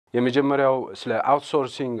የመጀመሪያው ስለ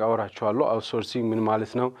አውትሶርሲንግ አወራቸዋለሁ አውትሶርሲንግ ምን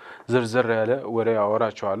ማለት ነው ዝርዝር ያለ ወሬ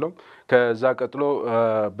አወራቸዋለሁ ከዛ ቀጥሎ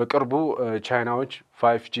በቅርቡ ቻይናዎች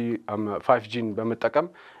 5Gን በመጠቀም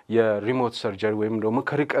የሪሞት ሰርጀሪ ወይም ደግሞ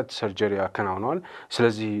ከርቀት ሰርጀሪ ያከናውናል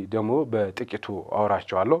ስለዚህ ደግሞ በጥቂቱ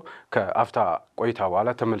አወራቸዋለሁ ከአፍታ ቆይታ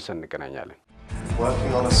በኋላ ተመልሰን እንገናኛለን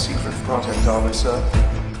Working on a secret project are we sir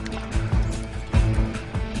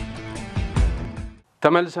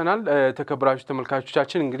ተመልሰናል ተከብራችሁ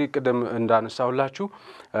ተመልካቾቻችን እንግዲህ ቀደም እንዳነሳውላችሁ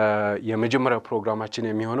የመጀመሪያው ፕሮግራማችን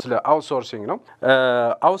የሚሆነው ስለ አውትሶርሲንግ ነው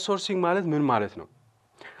አውትሶርሲንግ ማለት ምን ማለት ነው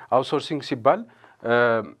አውትሶርሲንግ ሲባል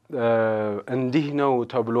እንዲህ ነው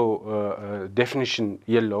ተብሎ ዴፊኒሽን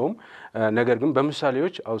የለውም ነገር ግን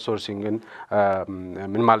በምሳሌዎች አውትሶርሲንግን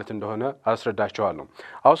ምን ማለት እንደሆነ አስረዳቸዋለሁ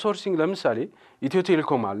አውትሶርሲንግ ለምሳሌ ኢትዮ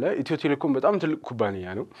ቴሌኮም አለ ኢትዮ ቴሌኮም በጣም ትልቅ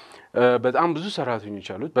ኩባንያ ነው በጣም ብዙ ሰራተኞች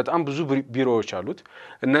አሉት በጣም ብዙ ቢሮዎች አሉት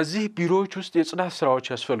እነዚህ ቢሮዎች ውስጥ የጽዳት ስራዎች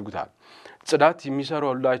ያስፈልጉታል ጽዳት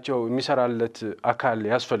የሚሰራለት አካል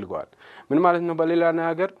ያስፈልጋል ምን ማለት ነው በሌላ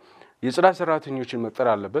ነገር የጽዳት ሰራተኞችን መቅጠር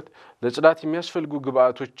አለበት ለጽዳት የሚያስፈልጉ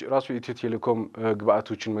ግብአቶች ራሱ ኢትዮ ቴሌኮም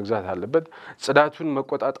ግብአቶችን መግዛት አለበት ጽዳቱን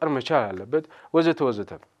መቆጣጠር መቻል አለበት ወዘተ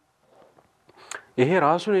ይሄ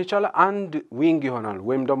ራሱን የቻለ አንድ ዊንግ ይሆናል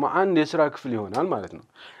ወይም ደግሞ አንድ የሥራ ክፍል ይሆናል ማለት ነው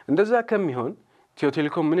እንደዛ ከሚሆን ኢትዮ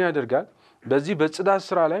ቴሌኮም ምን ያደርጋል በዚህ በጽዳት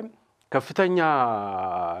ስራ ላይ ከፍተኛ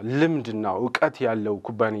ልምድና ዕውቀት ያለው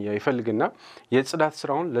ኩባንያ ይፈልግና የጽዳት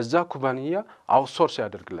ስራውን ለዛ ኩባንያ አውትሶርስ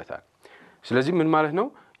ያደርግለታል ስለዚህ ምን ማለት ነው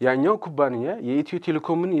ያኛው ኩባንያ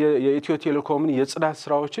የኢትዮ ቴሌኮምን የጽዳት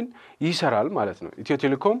ስራዎችን ይሰራል ማለት ነው ኢትዮ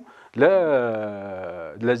ቴሌኮም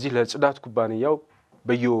ለዚህ ለጽዳት ኩባንያው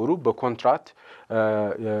በየወሩ በኮንትራክት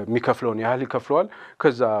የሚከፍለውን ያህል ይከፍለዋል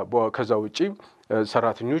ከዛ ውጪ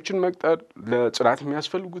ሰራተኞችን መቅጠር ለጽዳት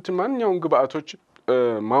የሚያስፈልጉትን ማንኛውም ግብአቶች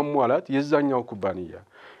ማሟላት የዛኛው ኩባንያ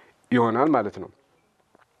ይሆናል ማለት ነው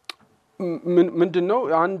ምንድነው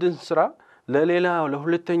አንድን ስራ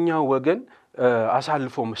ለሁለተኛው ወገን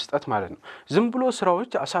አሳልፎ መስጠት ማለት ነው ዝም ብሎ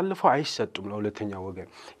ስራዎች አሳልፎ አይሰጡም ለሁለተኛው ወገን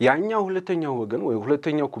ያኛው ሁለተኛው ወገን ወይ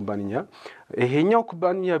ሁለተኛው ኩባንያ ይሄኛው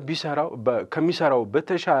ኩባንያ ከሚሰራው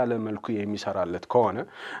በተሻለ መልኩ የሚሰራለት ከሆነ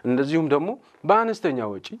እንደዚሁም ደግሞ በአነስተኛ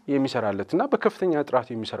ወጪ የሚሰራለትና በከፍተኛ ጥራት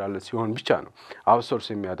የሚሰራለት ሲሆን ብቻ ነው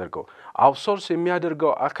አውትሶርስ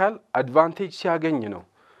የሚያደርገው አካል አድቫንቴጅ ሲያገኝ ነው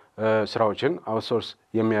ስራዎችን አውትሶርስ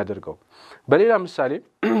የሚያደርገው በሌላ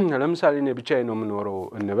ለምሳሌ እኔ ብቻዬን ነው የምኖረው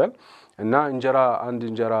እንበል እና አንድ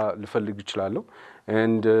እንጀራ ልፈልግ ይችላልው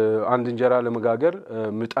አንድ እንጀራ ለመጋገር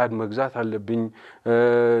ምጣድ መግዛት አለብኝ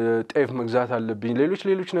ጤፍ መግዛት አለብኝ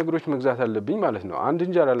ሌሎች ነገሮች መግዛት አለብኝ ማለት ነው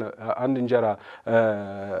አንድ እንጀራ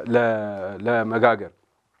ለመጋገር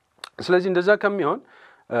ስለዚህ እንደዛ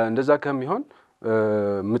ከሚሆን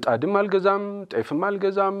ምጣድም አልገዛም ጤፍም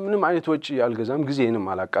አልገዛም ምንም አይነት ወጪ አልገዛም ጊዜንም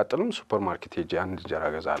አላቃጥልም ሱፐርማርኬት ሄጄ አንድ እንጀራ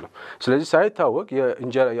ገዛለሁ ስለዚህ ሳይታወቅ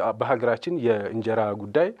በሀገራችን የእንጀራ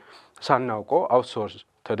ጉዳይ ሳናውቀው አውትሶርስ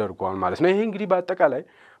ተደርጓል ማለት ነው ይሄ እንግዲህ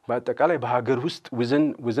በአጠቃላይ በሀገር ውስጥ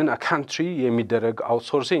within a country የሚደረግ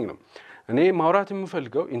አውትሶርሲንግ ነው እኔ ማውራት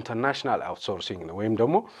የምፈልገው ኢንተርናሽናል አውትሶርሲንግ ነው ወይም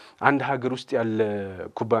ደግሞ አንድ ሀገር ውስጥ ያለ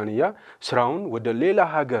ኩባንያ ስራውን ወደ ሌላ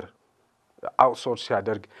ሀገር አውትሶርስ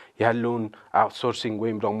ያደርግ ያለውን አውትሶርሲንግ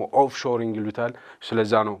ወይም ደግሞ ኦፍሾሪንግ ይሉታል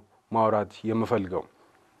ስለዛ ነው ማውራት የምፈልገው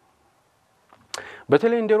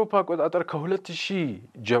በተለይ እንደ አውሮፓ አቆጣጠር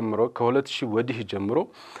ከ2000 ወዲህ ጀምሮ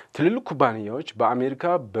ትልልቅ ኩባንያዎች በአሜሪካ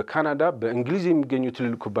በካናዳ በእንግሊዝ የሚገኙ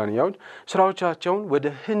ትልልቅ ኩባንያዎች ስራዎቻቸውን ወደ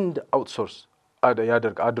ህንድ አውትሶርስ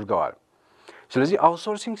አድርገዋል ስለዚህ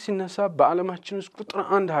አውትሶርሲንግ ሲነሳ በአለማችን ውስጥ ቁጥር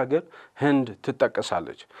 1 ሀገር ህንድ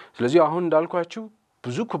ትጠቀሳለች ስለዚህ አሁን እንዳልኳችሁ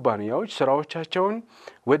ብዙ ኩባንያዎች ስራዎቻቸውን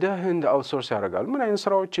ወደ ህንድ አውትሶርስ ያደርጋሉ ምን አይነት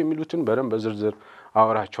ስራዎች የሚሉትን በደንብ በዝርዝር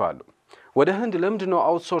አወራቸዋለሁ ወደ ህንድ ለምንድነው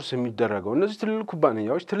አውትሶርስ የሚደረገው እነዚህ ትልልቅ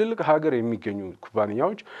ኩባንያዎች ትልልቅ ሀገር የሚገኙ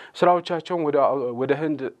ኩባንያዎች ስራዎቻቸውን ወደ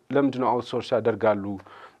ህንድ ለምንድነው አውትሶርስ ያደርጋሉ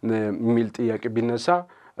የሚል ጥያቄ ቢነሳ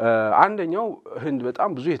አንደኛው ህንድ በጣም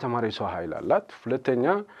ብዙ የተማረ ሰው ኃይል አላት ሁለተኛ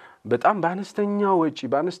በጣም በአነስተኛ ወጪ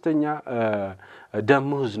በአነስተኛ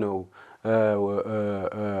ደሞዝ ነው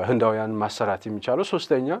ህንዳውያን ማሰራት የሚቻለው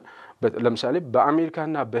ሶስተኛ ለምሳሌ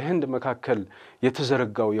በአሜሪካና በህንድ መካከል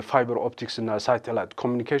የተዘረጋው የፋይበር ኦፕቲክስ እና ሳተላይት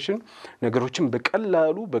ኮሙኒኬሽን ነገሮችን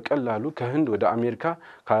በቀላሉ ከህንድ ወደ አሜሪካ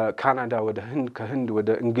ከካናዳ ወደ ህንድ ከህንድ ወደ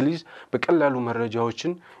እንግሊዝ በቀላሉ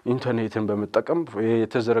መረጃዎችን ኢንተርኔትን በመጠቀም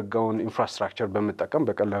የተዘረጋውን ኢንፍራስትራክቸር በመጠቀም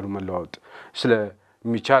በቀላሉ መለዋወጥ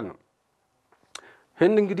ስለሚቻል ነው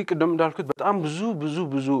ህንድ እንግዲህ ቀደም እንዳልኩት በጣም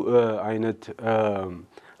ብዙ አይነት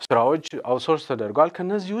ስራዎች አውትሶርስ ተደርጓል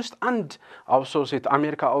ከነዚህ ውስጥ አንድ አውትሶርስ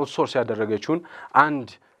አሜሪካ አውትሶርስ ያደረገችውን አንድ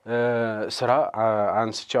ስራ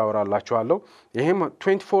አንስቼ አወራላችኋለሁ ይሄም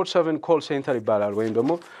 24/7 ኮል ሴንተር ይባላል ወይም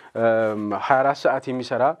ደግሞ 24 ሰዓት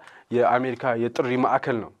የሚሰራ የአሜሪካ የጥሪ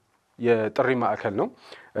ማዕከል ነው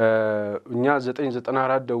እኛ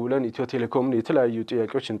 994 ደውለን ኢትዮ ቴሌኮምን የተለያዩ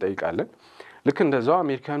ጥያቄዎች እንጠይቃለን ልክ እንደዛው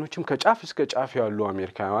አሜሪካኖችም ከጫፍ እስከ ጫፍ ያሉ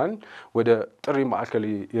አሜሪካውያን ወደ ጥሪ ማዕከል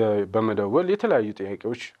በመደወል የተለያዩ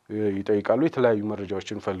ጥያቄዎች ይጠይቃሉ የተለያዩ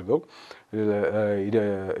መረጃዎችን ፈልገው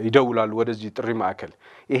ይደውላሉ ወደዚህ ጥሪ ማዕከል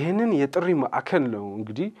ይሄንን የጥሪ ማዕከል ነው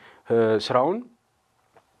እንግዲህ ስራውን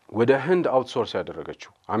ወደ ህንድ አውትሶርስ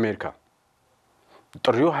ያደረገችው አሜሪካ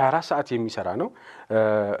ጥሪው 24 ሰዓት የሚሰራ ነው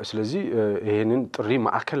ስለዚህ ይሄንን ጥሪ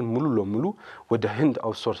ማዕከል ሙሉ ለሙሉ ወደ ህንድ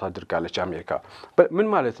አውትሶርስ አድርጋለች አሜሪካ ምን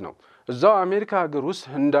ማለት ነው እዛው አሜሪካ ሀገር ውስጥ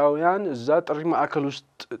ህንዳውያን እዛ ጥሪ ማዕከል ውስጥ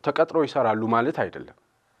ተቀጥረው ይሰራሉ ማለት አይደለም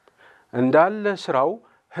እንዳለ ስራው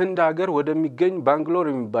ህንድ ሀገር ወደሚገኝ ባንግሎር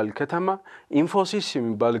የሚባል ከተማ ኢንፎሲስ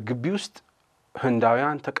የሚባል ግቢ ውስጥ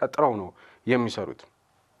ህንዳውያን ተቀጥረው ነው የሚሰሩት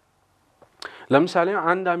ለምሳሌ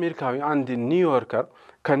አንድ አሜሪካዊ አንድ ኒውዮርከር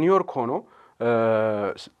ከኒውዮርክ ሆኖ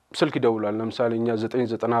ስልክ ይደውላል ለምሳሌ እኛ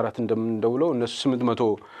 994 እንደምንደውለው እነሱ 800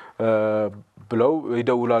 ብለው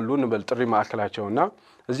ይደውላሉ እንበል ጥሪ ማዕከላቸውና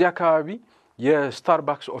እዚህ አካባቢ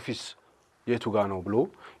የስታርባክስ ኦፊስ የቱ ጋር ነው ብሎ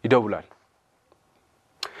ይደውላል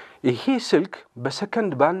ይሄ ስልክ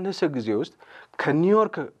በሰከንድ ባነሰ ጊዜ ውስጥ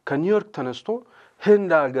ከኒውዮርክ ተነስቶ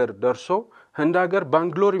ህንድ ሀገር ደርሶ ህንድ ሀገር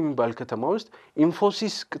ባንግሎር የሚባል ከተማ ውስጥ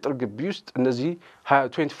ኢንፎሲስ ቅጥር ግቢ ውስጥ እነዚህ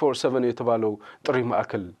 24/7 የተባለው ጥሪ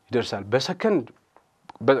ማዕከል ይደርሳል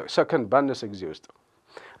በሰከንድ ባነሰ ጊዜ ውስጥ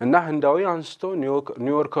እና ህንዳዊ አንስቶ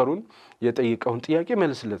ኒውዮርከሩን የጠየቀውን ጥያቄ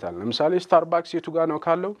መልስለታል ለምሳሌ ስታርባክስ የቱ ጋር ነው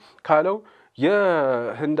ካለው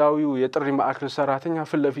የህንዳዊው የጥሪ ማዕከል ሰራተኛ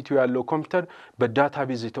ፍለፊቱ ያለው ኮምፒውተር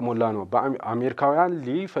በዳታቤዝ የተሞላ ነው በአሜሪካውያን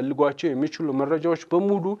ሊፈልጓቸው የሚችሉ መረጃዎች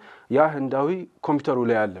በሙሉ ያ ህንዳዊ ኮምፒውተሩ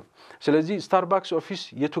ላይ አለ ስለዚህ ስታርባክስ ኦፊስ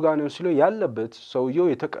የቱ ጋር ነው ሲለው ያለበት ሰውየው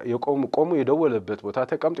ቆሞ የደወለበት ቦታ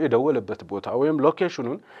ተቀምጦ የደወለበት ቦታ ወይም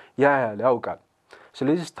ሎኬሽኑን ያውቃል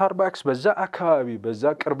ስለዚህ ስታርባክስ በዛ አካባቢ በዛ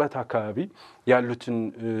ቅርበት አካባቢ ያሉትን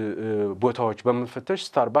ቦታዎች በመፈተሽ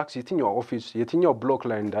ስታርባክስ የትኛው ኦፊስ የትኛው ብሎክ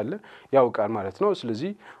ላይ እንዳለ ያውቃል ማለት ነው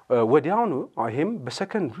ስለዚህ ወዲያው ነው ይሄም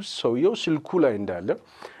በሰከንድ ውስጥ ሰውየው ስልኩ ላይ እንዳለ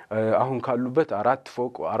አሁን ካሉበት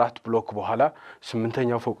 4 ብሎክ በኋላ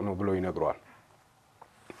 8ኛው ፎቅ ነው ብሎ ይነግረዋል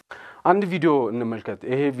አንድ ቪዲዮ እንመልከት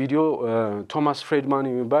ይሄ ቪዲዮ ቶማስ ፍሬድማን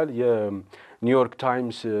የሚባል የኒውዮርክ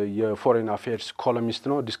ታይምስ የፎሬን አፌርስ ኮለሚስት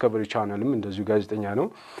ነው ዲስከቨሪ ቻናልም እንደዚሁ ጋዜጠኛ ነው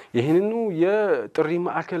ይሄንኑ የጥሪ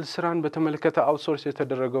ማዕከል ስራን በተመለከተ አውትሶርስ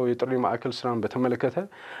የተደረገው የጥሪ ማዕከል ስራን በተመለከተ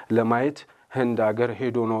ለማየት ህንድ ሀገር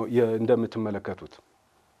ሄዶ ነው እንደምትመለከቱት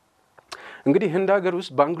እንግዲህ ህንድ ሀገር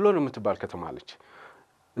ውስጥ ባንግሎር የምትባል ከተማ አለች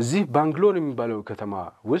እዚህ ባንግሎር የሚባለው ከተማ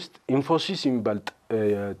ውስጥ ኢንፎሲስ የሚባል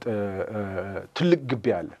ትልቅ ግቢ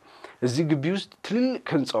አለ እዚህ ግቢ ውስጥ ትልልቅ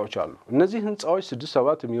ህንጻዎች አሉ እነዚህ ህንጻዎች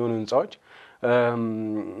 6-7 የሚሆኑ ህንጻዎች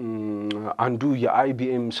አንዱ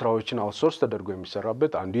የአይቢኤም ስራዎችን አውትሶርስ ተደርጎ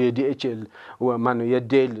የሚሰራበት አንዱ የዲኤችኤል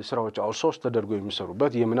የዴል ስራዎች አውትሶርስ ተደርጎ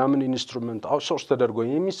የሚሰሩበት የምናምን ኢንስትሩመንት አውትሶርስ ተደርጎ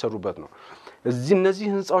የሚሰሩበት ነው እነዚህ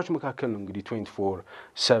ህንጻዎች መካከል ነው እንግዲህ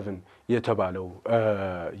 24/7 የተባለው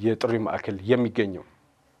የጥሪ ማዕከል የሚገኘው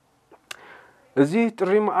እዚህ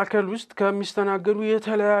ጥሪ ማዕከል ውስጥ ከሚስተናገዱ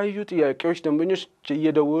የተለያዩ ጥያቄዎች ደንበኞች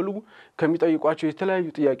እየደወሉ ከሚጠይቋቸው የተለያዩ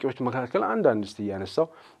ጥያቄዎች መካከል አንዳንድ ያነሳው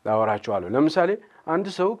አወራቸዋለሁ ለምሳሌ አንድ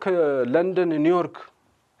ሰው ከለንደን ኒውዮርክ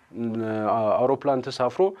አውሮፕላን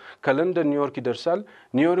ተሳፍሮ ከለንደን ኒውዮርክ ይደርሳል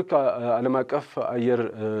ኒውዮርክ ዓለም አቀፍ አየር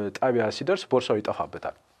ጣቢያ ሲደርስ ቦርሳው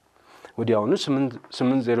ይጠፋበታል ወዲያውኑ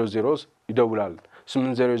 800 ይደውላል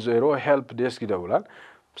 800 ሄልፕ ዴስክ ይደውላል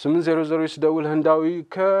 800 ሲደውል ህንዳዊ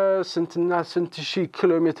ከስንትና ስንት ሺህ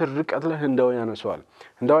ኪሎ ሜትር ርቀት ላይ ህንዳዊ ያነሳዋል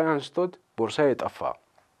ህንዳዊ አንስቶት ቦርሳዬ ጠፋ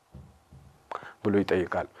ብሎ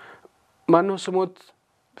ይጠይቃል ማነው ስሞት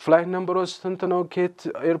ፍላይት ነምበሮስ ስንት ነው ከየት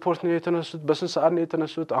ኤርፖርት ነው የተነሱት በስንት ሰዓት ነው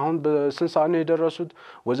የተነሱት አሁን በስንት ሰዓት ነው የደረሱት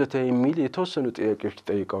ወዘተ የሚል የተወሰኑ ጥያቄዎች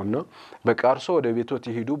ይጠይቀውና በቃርሶ ወደ ቤቶት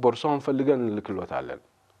ይሄዱ ቦርሳውን ፈልገን እንልክሎታለን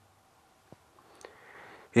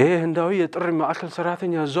ይሄ ህንዳዊ የጥሪ ማዕከል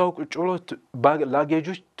ሰራተኛ እዛው ቁጭ ብሎ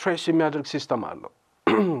ላጌጆች ትሬስ የሚያደርግ ሲስተም አለው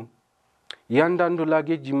ያንዳንዱ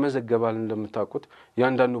ላጌጅ ይመዘገባል እንደምታውቁት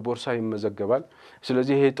ያንዳንዱ ቦርሳ ይመዘገባል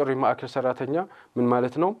ስለዚህ ይሄ ጥሪ ማዕከል ሰራተኛ ምን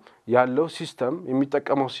ማለት ነው ያለው ሲስተም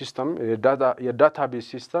የሚጠቀመው ሲስተም የዳታቤዝ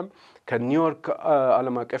ሲስተም ከኒውዮርክ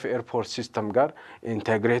ዓለም አቀፍ ኤርፖርት ሲስተም ጋር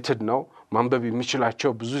ኢንተግሬትድ ነው ማንበብ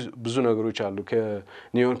የሚችላቸው ብዙ ነገሮች አሉ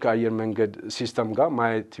ከኒውዮርክ አየር መንገድ ሲስተም ጋር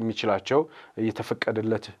ማየት የሚችላቸው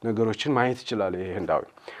የተፈቀደለት ነገሮችን ማየት ይችላል ይሄ ህንዳዊ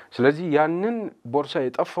ስለዚህ ያንን ቦርሳ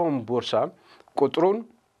የጠፋውን ቦርሳ ቁጥሩን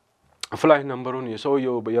ፍላይት ነምበሩን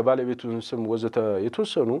የሰውየው የባለቤቱን ስም ወዘተ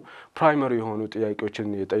የተወሰኑ ፕራይመሪ የሆኑ ጥያቄዎችን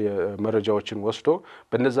መረጃዎችን ወስዶ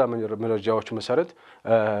በእነዛ መረጃዎች መሰረት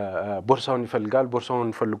ቦርሳውን ይፈልጋል ቦርሳውን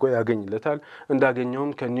ፈልጎ ያገኝለታል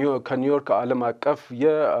እንዳገኘውም ከኒውዮርክ ዓለም አቀፍ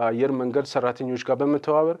የአየር መንገድ ሰራተኞች ጋር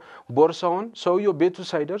በመተባበር ቦርሳውን ሰውየው ቤቱ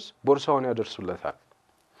ሳይደርስ ቦርሳውን ያደርሱለታል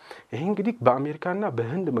ይሄ እንግዲህ በአሜሪካና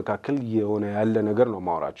በህንድ መካከል የሆነ ያለ ነገር ነው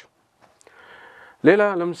ማውራችሁ ሌላ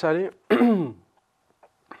ለምሳሌ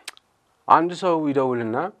አንድ ሰው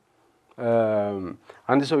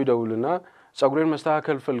ይደውልና ጸጉሬን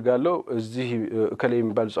መስተካከል ፈልጋለሁ እዚህ ከላይ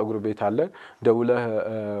የሚባል ጸጉር ቤት አለ ደውለህ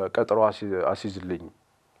ቀጠሮ አስይዝልኝ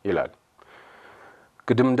ይላል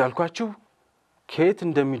ግድም እንዳልኳችሁ ከየት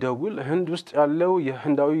እንደሚደውል ህንድ ውስጥ ያለው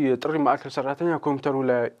የህንዳዊ የጥሪ ማዕከል ሰራተኛ ኮምፒውተሩ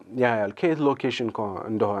ላይ ያያል ከየት ሎኬሽን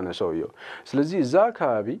እንደሆነ ሰውየው ስለዚህ እዛ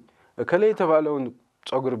አካባቢ ከላይ የተባለውን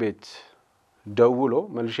ጸጉር ቤት ደውሎ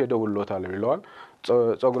መልሼ ደውሎታል ይለዋል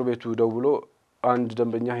ጸጉር ቤቱ ደውሎ አንድ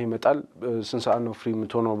ደንበኛ ይመጣል ስንት ሰዓት ነው ፍሪ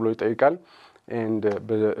የምትሆነው ብሎ ይጠይቃል and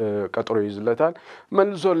ቀጠሮ ይዝለታል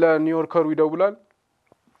መልሶ ለኒውዮርከሩ ይደውላል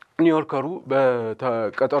ኒውዮርከሩ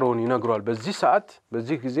በቀጠሮውን ይነግሯል በዚህ ሰዓት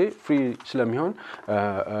በዚህ ጊዜ ፍሪ ስለሚሆን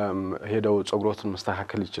ሄደው ጸጉሮትን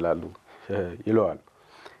መስተካከል ይችላሉ ይለዋል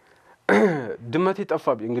ድመቴ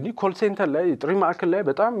ጠፋብኝ እንግዲህ ኮል ሴንተር ላይ ጥሪ ማዕከል ላይ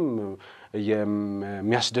በጣም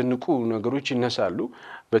የሚያስደንቁ ነገሮች ይነሳሉ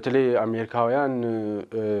በተለይ አሜሪካውያን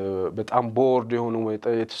በጣም ቦርድ የሆኑ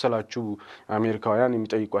የተሰላቹ አሜሪካውያን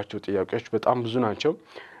የሚጠይቋቸው ጥያቄዎች በጣም ብዙ ናቸው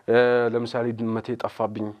ለምሳሌ ድመቴ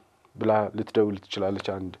ጠፋብኝ ብላ ልትደውል ትችላለች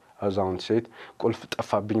አንድ አዛውንት ሴት ቁልፍ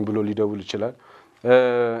ጠፋብኝ ብሎ ሊደውል ይችላል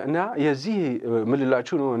እና የዚህ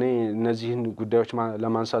ምልላችሁ ነው እኔ እነዚህን ጉዳዮች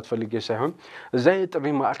ለማንሳት ፈልጌ ሳይሆን እዛ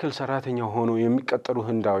የጥሪ ማዕከል ሰራተኛ ሆኖ የሚቀጠሩ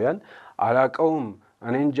ህንዳውያን አላቀውም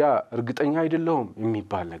እኔ እንጃ እርግጠኛ አይደለሁም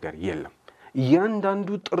የሚባል ነገር የለም እያንዳንዱ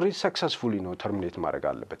ጥሪ ሰክሰስፉሊ ነው ተርሚኔት ማድረግ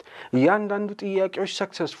አለበት እያንዳንዱ ጥያቄዎች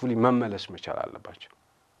ሰክሰስፉሊ መመለስ መቻል አለባቸው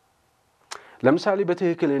ለምሳሌ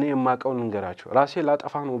በትክክል እኔ የማቀው እንገራችሁ ራሴ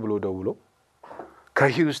ላጠፋ ነው ብሎ ደውሎ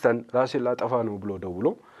ከሂውስተን ራሴ ላጠፋ ነው ብሎ ደውሎ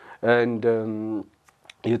and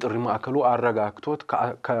የጥሪ ማዕከሉ አረጋግቶት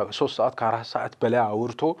ከ3 ሰዓት ከ4 ሰዓት በላይ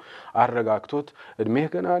አውርቶ አረጋግቶት እድሜህ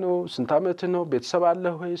ገና ነው ስንት አመት ነው ቤተሰብ አለ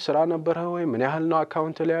ወይ ስራ ነበር ወይ ምን ያህል ነው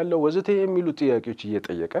አካውንት ላይ ያለው ወዘተ የሚሉ ጥያቄዎች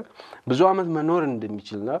እየጠየቀ ብዙ አመት መኖር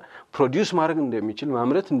እንደሚችልና ፕሮዲዩስ ማድረግ እንደሚችል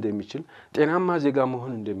ማምረት እንደሚችል ጤናማ ዜጋ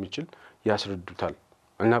መሆን እንደሚችል ያስረዱታል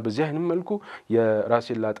እና በዚህ አይነት መልኩ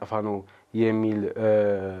የራሴን ላጠፋ ነው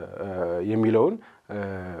የሚለውን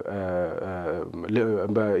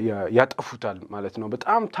ያጠፉታል ማለት ነው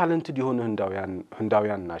በጣም ታለንትድ የሆኑ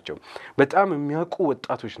ህንዳውያን ናቸው በጣም የሚያውቁ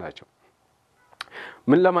ወጣቶች ናቸው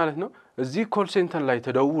ምን ለማለት ነው እዚህ ኮል ሴንተር ላይ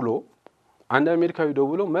ተደውሎ አንድ አሜሪካዊ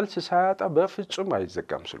ደውሎ መልስ ሳያጣ በፍጹም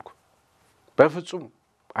አይዘጋም ስልኩ በፍጹም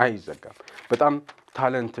አይዘጋም በጣም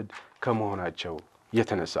ታለንትድ ከመሆናቸው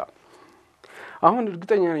የተነሳ አሁን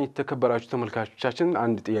እርግጠኛ ነኝ ተከበራችሁ ተመልካቾቻችን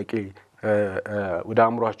አንድ ጥያቄ ወደ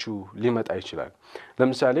አምሯችሁ ሊመጣ ይችላል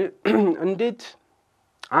ለምሳሌ እንዴት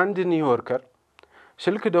አንድ ኒውዮርከር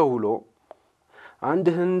ስልክ ደውሎ አንድ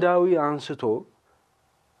ህንዳዊ አንስቶ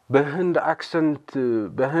በህንድ አክሰንት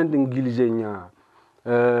በህንድ እንግሊዘኛ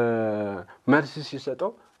መልስ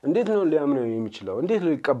ሲሰጠው እንዴት ነው ሊያምነው የሚችለው እንዴት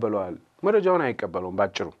ነው ይቀበለዋል መረጃውን አይቀበለውም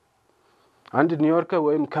ባጭሩ አንድ ኒውዮርከር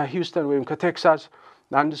ወይም ከሂውስተን ወይም ከቴክሳስ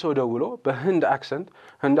አንድ ሰው ደውሎ በህንድ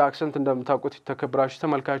አክሰንት እንደምታውቁት ተከብራችሁ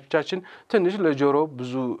ተመልካቾቻችን ትንሽ ለጆሮ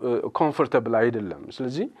ብዙ ኮምፎርታብል አይደለም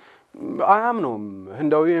ስለዚህ አያምነውም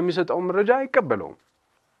ህንዳዊ የሚሰጠው መረጃ አይቀበለውም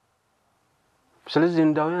ስለዚህ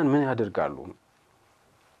ህንዳውያን ምን ያደርጋሉ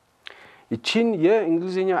እቺን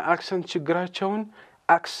የእንግሊዘኛ አክሰንት ችግራቸውን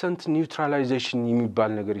አክሰንት ኒውትራላይዜሽን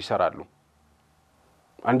የሚባል ነገር ይሰራሉ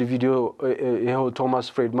አንድ ቪዲዮ ይሄው ቶማስ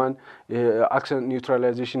ፍሬድማን አክሰንት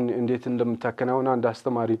ኒውትራላይዜሽን እንዴት እንደምታከናውና አንድ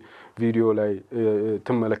አስተማሪ ቪዲዮ ላይ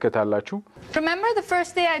ትመለከታላችሁ Remember the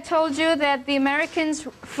first day I told you that the Americans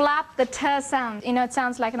flap the t sound it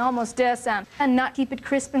sounds like an almost d sound and not keep it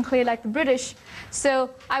crisp and clear like the British so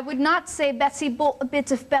I would not say Betsy bought a bit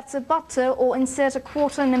of better butter or insert a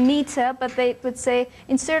quarter in a meter but they would say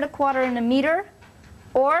insert a quarter in a meter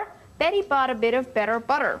or Betty bought a bit of better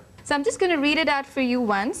butter So I'm just going to read it out for you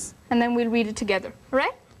once, and then we'll read it together, all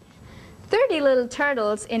right? 30 little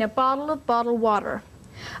turtles in a bottle of bottled water.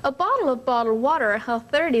 A bottle of bottled water held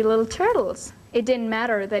 30 little turtles. It didn't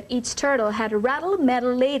matter that each turtle had a rattled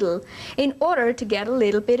metal ladle in order to get a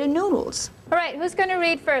little bit of noodles. All right, who's going to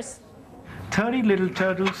read first? 30 little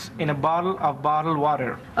turtles in a bottle of bottled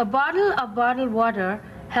water. A bottle of bottled water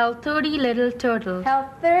held 30 little turtles. Held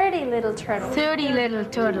 30 little turtles. 30 little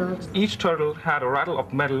turtles. Each turtle had a rattle, a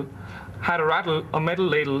metal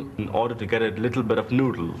ladle in order to get a little bit of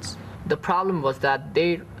noodles. The problem was that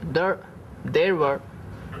there were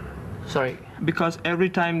sorry. Because every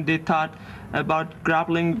time they thought about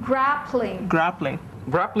grappling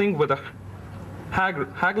with the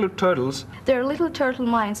haggled turtles. Their little turtle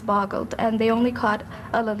minds boggled, and they only caught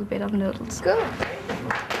a little bit of noodles. Good.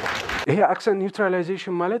 ይሄ አክሰንት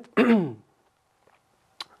ኒውትራላይዜሽን ማለት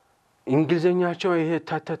እንግሊዘኛቸው ይሄ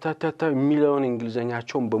ታታታታ የሚለውን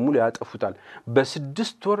እንግሊዘኛቸውን በሙሉ ያጠፉታል።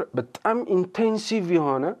 በ6 ወር በጣም ኢንቴንሲቭ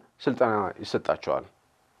የሆነ ስልጠና ይሰጣቸዋል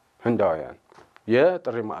ህንዳውያን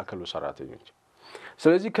የጥሪ ማዕከሉ ሰራተኞች።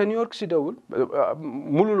 ስለዚህ ከኒውዮርክ ሲደውል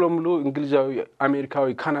ሙሉ ለሙሉ እንግሊዛዊ፣ አሜሪካዊ፣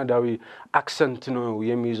 ካናዳዊ አክሰንት ነው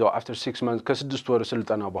የሚይዘው after 6 months ከ6 ወር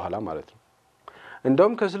ስልጠና በኋላ ማለት ነው።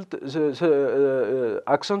 እንደውም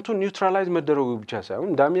አክሰንቱ ኒውትራላይዝ መደረጉ ብቻ ሳይሆን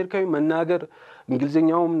እንደ አሜሪካዊ መናገር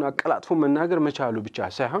እንግሊዘኛውን አቀላጥፎ መናገር መቻሉ ብቻ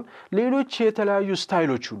ሳይሆን ሌሎች የተለያዩ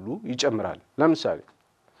ስታይሎች ሁሉ ይጨምራል። ለምሳሌ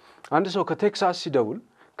አንድ ሰው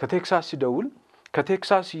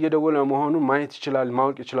ከቴክሳስ እየደወለ መሆኑን ማየት ይችላል፣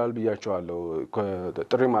 ማወቅ ይችላል ብያቸዋለሁ።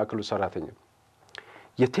 ጥሪ ማዕከሉ ሰራተኛ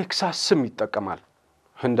የቴክሳስ ስም ይጠቀማል።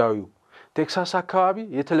 ህንዳዊው ቴክሳስ አካባቢ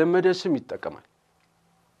የተለመደ ስም ይጠቀማል።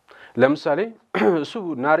 ለምሳሌ እሱ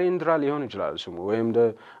ናሬንድራ ሊሆን ይችላል ስሙ፣ ወይም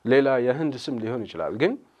ሌላ የህንድ ስም ሊሆን ይችላል።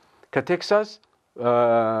 ግን ከቴክሳስ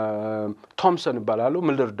ቶምሰን ይባላሉ፣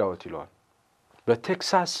 ምን ልርዳዎት ይለዋል።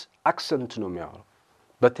 በቴክሳስ አክሰንት ነው የሚያወራው።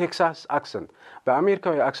 በቴክሳስ አክሰንት፣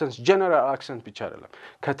 በአሜሪካዊ አክሰንት ጀነራል አክሰንት ብቻ አይደለም።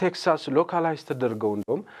 ከቴክሳስ ሎካላይዝ ተደርገው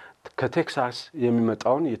እንደውም ከቴክሳስ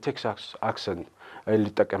የሚመጣውን የቴክሳስ አክሰንት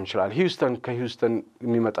ሊጠቀም ይችላል። ሂውስተን ከሂውስተን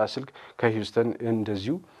የሚመጣ ስልክ ከሂውስተን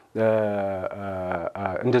እንደዚሁ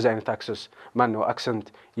እንደዚህ አይነት አክሰንት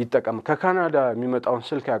ይጠቀም። ከካናዳ የሚመጣውን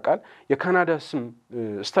ስልክ ያውቃል። የካናዳ ስም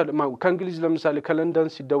ከእንግሊዝ ለምሳሌ ከለንደን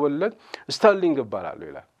ሲደወልለት ስተርሊንግ ይባላል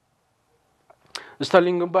ይላል።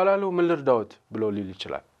 ስተርሊንግ ይባላል ምን ልርዳዎት ብሎ ሊል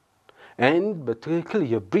ይችላል። በትክክል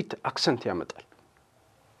የብሪት አክሰንት ያመጣል።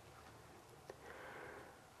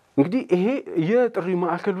 እንግዲህ ይሄ የጥሪ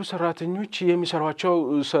ማዕከሉ ሰራተኞች የሚሰሯቸው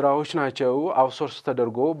ስራዎች ናቸው። አውትሶርስ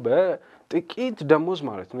ተደርጎ በጥቂት ደሞዝ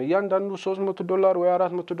ማለት ነው። እያንዳንዱ $300 ወይ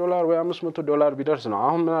 $400 ወይ $500 ቢደርስ ነው።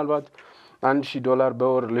 አሁን ምናልባት $1000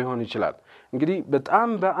 በወር ሊሆን ይችላል። እንግዲህ በጣም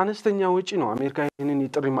በአነስተኛ ወጪ ነው አሜሪካ ይሄንን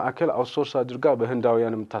የጥሪ ማዕከል አውትሶርስ አድርጋ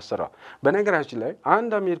በህንዳውያን የምታሰራው። በነገራችን ላይ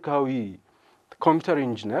አንድ አሜሪካዊ ኮምፒውተር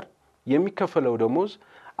ኢንጂነር የሚከፈለው ደሞዝ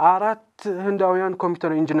 4 ህንዳውያን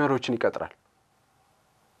ኮምፒውተር ኢንጂነሮችን ይቀጥራል።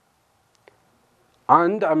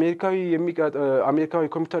 አንድ አሜሪካዊ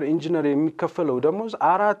ኮምፒውተር ኢንጂነር የሚከፈለው ደሞዝ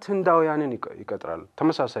 4 ህንዳውያንን ይቀጥራል።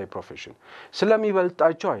 ተመሳሳይ ፕሮፌሽን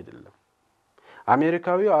ስለሚበልጣቸው አይደለም።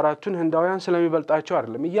 አሜሪካዊ 4ቱን ህንዳውያን ስለሚበልጣቸው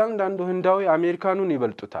አይደለም። እያንዳንዱ ህንዳዊ አሜሪካኑን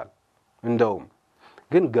ይበልጡታል። እንደውም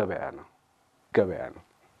ግን ገበያ ነው።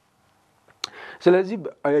 ስለዚህ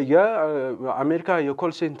የአሜሪካ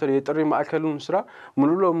የኮል ሴንተር የጥሪ ማዕከሉን ስራ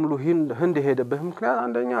ሙሉ ለሙሉ ህንድ ሄደበት ምክንያት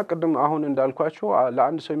አንደኛ ቅድም አሁን እንዳልኳቸው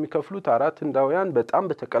ለአንድ ሰው የሚከፍሉት 4 ህንዳውያን በጣም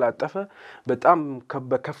በተቀላጠፈ በጣም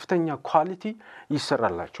በከፍተኛ ኳሊቲ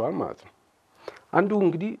ይሰራላቸዋል ማለት ነው። አንዱ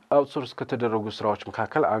እንግዲህ አውትሶርስ ከተደረጉ ስራዎች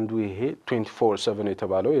መካከል አንዱ ይሄ 24/7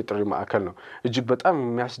 የተባለው የጥሪ ማዕከል ነው። እጅግ በጣም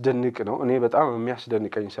የሚያስደንቅ ነው። እኔ በጣም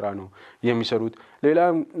የሚያስደንቀኝ ስራ ነው የሚሰሩት።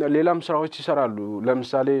 ሌላም ስራዎች ይሰራሉ።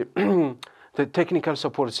 ለምሳሌ ቴክኒካል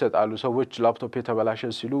ሰፖርት ይሰጣሉ። ሰዎች ላፕቶፕ የተበላሸ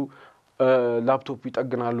ሲሉ ላፕቶፕ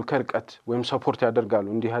ይጠግናሉ ከርቀት ወይም ሰፖርት ያደርጋሉ።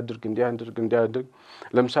 እንዲህ አድርግ።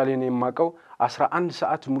 ለምሳሌ እኔ የማውቀው 11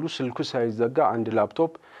 ሰዓት ሙሉ ስልኩ ሳይዘጋ አንድ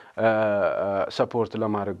ላፕቶፕ ሰፖርት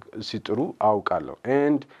ለማድረግ ሲጥሩ አውቃለሁ።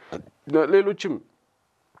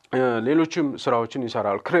 ሌሎችም ስራዎችን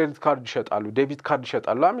ይሰራሉ። ክሬዲት ካርድ ይሸጣሉ፣ ዴቢት ካርድ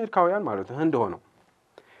ይሸጣሉ። አሜሪካውያን ማለት ነው ህንድ ሆነው።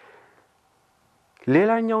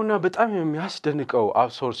 ሌላኛውና በጣም የሚያስደንቀው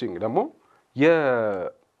አውትሶርሲንግ ደግሞ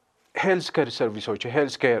የሄልዝ ኬር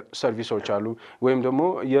ሰርቪሶች አሉ። ወይም ደግሞ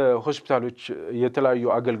የሆስፒታሎች የተለያዩ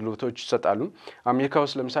አገልግሎቶች ይሰጣሉ። አሜሪካ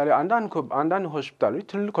ውስጥ ለምሳሌ አንዳንድ ሆስፒታሎች፣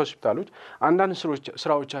 ትልልቅ ሆስፒታሎች አንዳንድ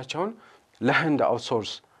ስራዎቻቸውን ለህንድ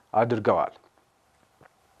አውትሶርስ አድርገዋል።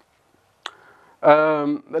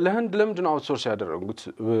 ለህንድ ለምንድን ነው አውትሶርስ ያደረጉት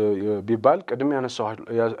ቢባል ቅድም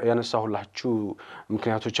ያነሳሁላችሁ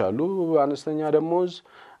ምክንያቶች አሉ። አነስተኛ ደሞዝ፣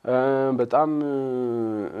 በጣም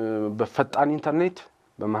በፈጣን ኢንተርኔት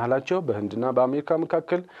በመሃላቸው በህንድና በአሜሪካ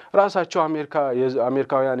መካከል ራሳቸው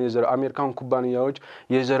አሜሪካን ኩባንያዎች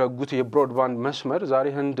የዘረጉት የብሮድባንድ መስመር ዛሬ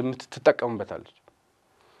ህንድ የምትጠቀምበታለች።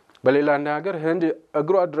 በሌላ ሀገር ህንድ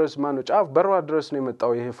እግሯ ድረስ ጫፍ በሯ ድረስ ነው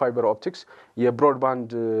የመጣው ይሄ ፋይበር ኦፕቲክስ የብሮድባንድ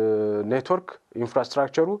ኔትወርክ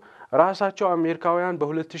ኢንፍራስትራክቸሩ። ራሳቸው አሜሪካውያን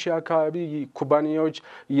በ2000 አካባቢ ኩባንያዎች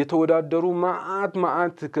እየተወዳደሩ ማአት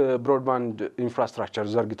ብሮድባንድ ኢንፍራስትራክቸር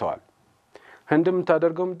ዘርግተዋል። ህንድ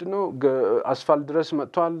የምታደርገው ምንድነው? አስፋልት ድረስ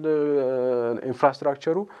መጥቷል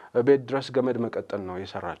ኢንፍራስትራክቸሩ፣ ቤት ድረስ ገመድ መቀጠል ነው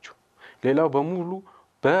የሰራችው። ሌላው በሙሉ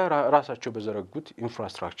በራሳቸው በዘረጉት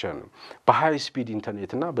ኢንፍራስትራክቸር ነው በሃይ ስፒድ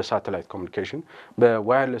ኢንተርኔት እና በሳተላይት ኮሙኒኬሽን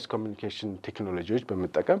በዋየርለስ ኮሙኒኬሽን ቴክኖሎጂዎች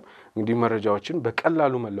በመጠቀም እንግዲህ መረጃዎችን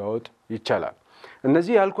በቀላሉ መለዋወጥ ይቻላል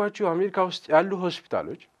እነዚህ ያልኳችሁ አሜሪካ ውስጥ ያሉ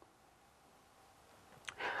ሆስፒታሎች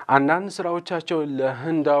አንዳንድ ስራዎቻቸው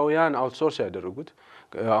ለህንዳውያን አውትሶርስ ያደረጉት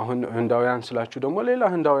አሁን ህንዳውያን ስላችሁ ደግሞ ሌላ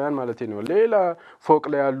ህንዳውያን ማለት ነው ሌላ ፎቅ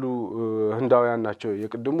ላይ ያሉ ህንዳውያን ናቸው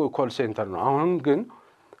የቅድሙ ኮል ሴንተር ነው አሁን ግን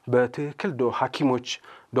በትክክል ሐኪሞች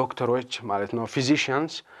ዶክተሮች ማለት ነው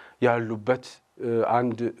ፊዚሺያንስ ያሉበት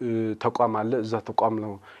አንድ ተቋም አለ እዛ ተቋም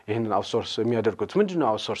ነው ይሄንን አውትሶርስ የሚያደርጉት ምንድነው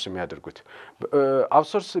አውትሶርስ የሚያደርጉት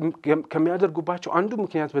አውትሶርስ ከሚያደርጉባቸው አንዱ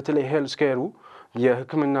ምክንያት በተለይ ሄልዝ ኬሩ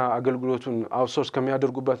የህክምና አገልግሎቱን አውትሶርስ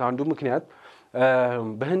ከሚያደርጉበት አንዱ ምክንያት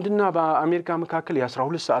በህንድና በአሜሪካ መካከል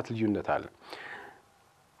የ12 ሰዓት ልዩነት አለ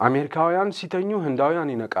አሜሪካውያን ሲተኙ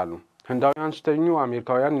ህንዳውያን ይነቃሉ ህንዳውያን ሲተኙ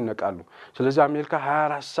አሜሪካውያን ይነቃሉ ስለዚህ አሜሪካ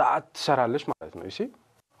 24 ሰዓት ትሰራለች ማለት ነው እሺ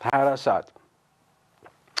 24 ሰዓት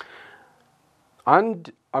አንድ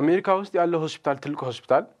አሜሪካ ውስጥ ያለው ሆስፒታል ትልቅ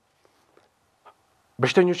ሆስፒታል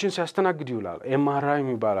በሽተኞችን ሲያስተናግድ ይውላል ኤምአርአይ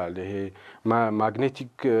የሚባላል ይሄ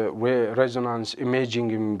ማግኔቲክ ሬዞናንስ ኢሜጂንግ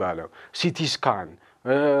የሚባለው ሲቲ ስካን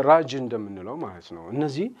ራጅ እንደምንለው ማለት ነው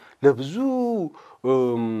እነዚህ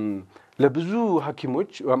ለብዙ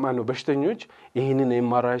ሐኪሞች ማነው በሽተኞች ይሄንን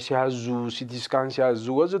ኤምአርአይ ሲያዙ ሲቲ ስካን ሲያዙ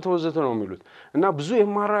ወዘተ ነው የሚሉት እና ብዙ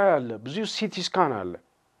ኤምአርአይ አለ ብዙ ሲቲ ስካን አለ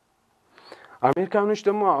አሜሪካኖች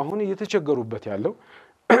ደግሞ አሁን እየተቸገሩበት ያለው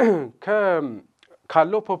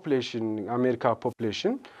ካለው ፖፑሌሽን አሜሪካ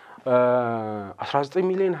ፖፑሌሽን 19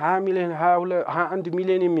 ሚሊዮን 20 ሚሊዮን 21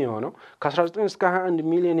 ሚሊዮን የሚሆነው ከ19 እስከ 21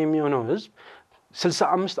 ሚሊዮን የሚሆነው ህዝብ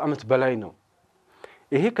 65 ዓመት በላይ ነው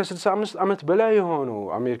ይሄ ከ65 ዓመት በላይ የሆነው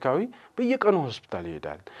አሜሪካዊ በየቀኑ ሆስፒታል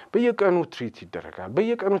ይሄዳል በየቀኑ ትሪት ይደረጋል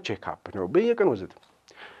በየቀኑ ቼክ አፕ ነው በየቀኑ ወዘተ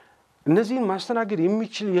እነዚህን ማስተናገድ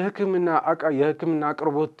የሚችል የህክምና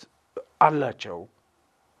አቅርቦት አላቸው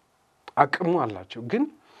አቅሙ አላቸው ግን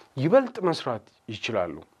ይበልጥ መስራት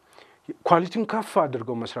ይችላሉ ኳሊቲውን ከፍ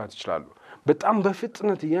አድርገው መስራት ይችላሉ በጣም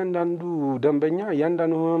በፍጥነት እያንዳንዱ ደንበኛ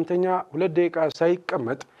እያንዳንዱ ህመምተኛ 2 ደቂቃ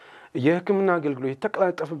ሳይቀመጥ የህክምና አገልግሎት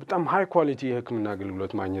ተቀላጠፈ በጣም ሃይ ኳሊቲ የህክምና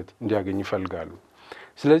አገልግሎት ማግኘት እንዲያገኝ ይፈልጋሉ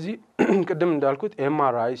ስለዚህ ቅድም እንዳልኩት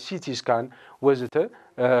ኤምአርአይ ሲቲ ስካን ወዘተ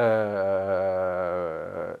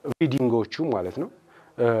ሪዲንጎቹ ማለት ነው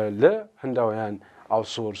ለህንዳውያን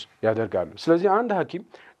አውትሶርስ ያደርጋሉ ስለዚህ አንድ ሐኪም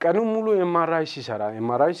ቀኑን ሙሉ ኤምአርአይ ሲሰራ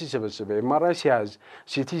ኤምአርአይ ሲሰበስብ ኤምአርአይ ሲያዝ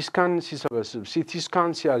ሲቲ ስካን ሲሰበስብ ሲቲ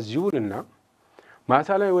ስካን ሲያዝ ይውልና ማታ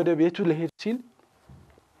ላይ ወደ ቤቱ ለሄድ ሲል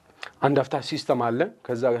አንድ አፍታ ሲስተም አለ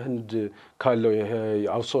ከዛ ህንድ ካለው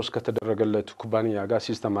አውትሶርስ ከተደረገለት ኩባንያ ጋር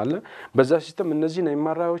ሲስተም አለ በዛ ሲስተም እነዚህ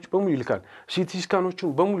ኤምአርአዮች በሙሉ ይልካል ሲቲ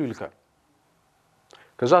ስካኖቹን በሙሉ ይልካል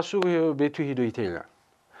ከዛ እሱ ቤቱ ሄዶ ይተኛል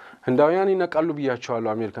ህንዳውያን ይነቃሉ ብያቸዋለሁ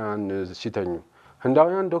አሜሪካን ሲተኙ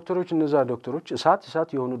ህንዳውያን ዶክተሮች እነዛ ዶክተሮች እሳት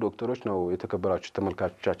የሆኑ ዶክተሮች ነው የተከበራችሁ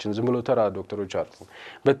ተመልካቾቻችን ዝም ብሎ ተራ ዶክተሮች አይደሉም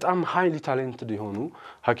በጣም ሃይሊ ታሌንትድ የሆኑ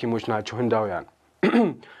ሐኪሞች ናቸው ህንዳውያን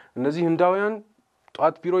እነዚህ ህንዳውያን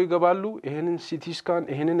ጧት ቢሮ ይገባሉ ይሄንን ሲቲ ስካን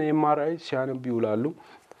ይሄንን ኤምአርአይ ሲያነቡ ይውላሉ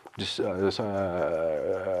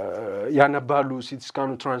ያነባሉ ሲቲ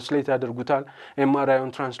ስካኑ ትራንስሌት ያደርጉታል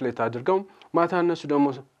ኤምአርአይውን ትራንስሌት አድርገው ማታ እነሱ ደግሞ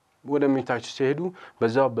ወደ ሜታች ሲሄዱ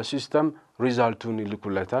በዛው በሲስተም ሪዛልቱን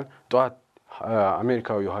ይልኩለታል ጧት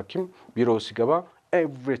አሜሪካዊው ሐኪም ቢሮ ሲገባ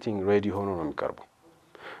ኤቭሪቲንግ ሬዲ ሆኖ ነው የሚቀርበው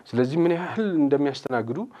ስለዚህ ምን ያህል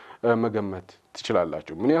እንደሚያስተናግዱ መገመት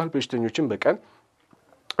ትችላላችሁ ምን ያህል በሽተኞችን በቀን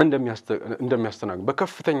እንደሚያስተናግዱ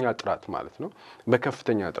በከፍተኛ ጥራት ማለት ነው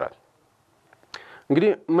በከፍተኛ ጥራት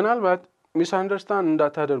እንግዲህ ምናልባት ሚስ አንደርስታንድ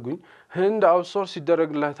እንዳታደርጉኝ ህንድ አውትሶርስ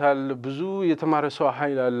ይደረግላታል ብዙ የተማረ ሰው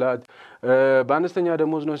ኃይል አላት በአነስተኛ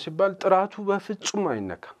ደሞዝ ነው ሲባል ጥራቱ በፍጹም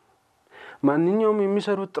አይነካም ማንኛውም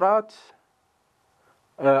የሚሰሩት ጥራት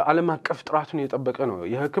ዓለም አቀፍ ጥራቱን የጠበቀ ነው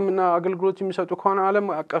የህክምና አገልግሎት የሚሰጡ ከሆነ ዓለም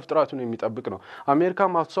አቀፍ ጥራቱን የሚጠብቅ ነው አሜሪካ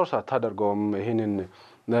አውትሶርስ አታደርገውም ይሄንን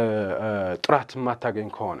ጥራት ማታገኝ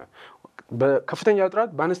ከሆነ በከፍተኛ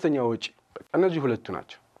ጥራት በአነስተኛ ወጪ እነዚህ ሁለቱ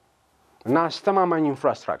ናቸው እና አስተማማኝ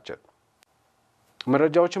ኢንፍራስትራክቸር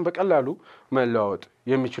መረጃዎችን በቀላሉ መለዋወጥ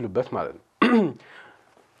የሚችሉበት ማለት ነው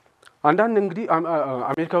አንዳንድ እንግዲህ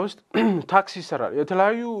አሜሪካ ውስጥ ታክስ ይሰራል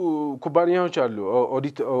የተለያዩ ኩባንያዎች አሉ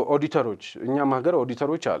ኦዲተሮች እኛም ሀገር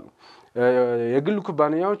ኦዲተሮች አሉ የግል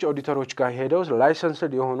ኩባንያዎች ኦዲተሮች ጋር ሄደው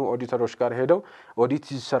ላይሰንስድ የሆኑ ኦዲተሮች ጋር ሄደው ኦዲት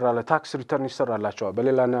ይሰራል ታክስ ሪተርን ይሰራላቸዋል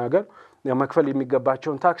በሌላ ነገር የመክፈል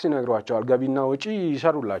የሚገባቸውን ታክስ ይነግሯቸዋል ገቢና ወጪ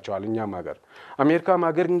ይሰሩላቸዋል እኛም ሀገር አሜሪካም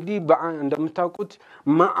ሀገር እንግዲህ እንደምታውቁት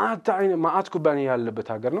ማአት ኩባንያ ያለበት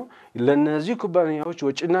ሀገር ነው ለነዚህ ኩባንያዎች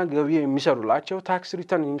ወጪና ገቢ የሚሰሩላቸው ታክስ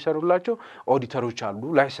ሪተርን የሚሰሩላቸው ኦዲተሮች አሉ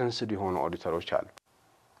ላይሰንስድ የሆኑ ኦዲተሮች አሉ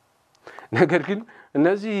ነገር ግን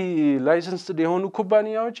እነዚህ ላይሰንስድ የሆኑ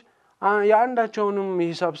ኩባንያዎች ያንዳቸውንም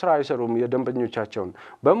ሂሳብ ስራ አይሰሩም የደንበኞቻቸውን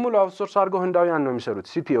በሙሉ አውትሶርስ አድርገው ህንዳውያን ነው የሚሰሩት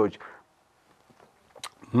ሲፒኦዎች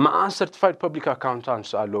ማስ ሰርቲፋይድ ፐብሊክ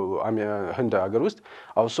አካውንታንትስ አሉ ህንድ ሀገር ውስጥ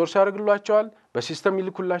አውትሶርስ ያደርግላቸዋል በሲስተም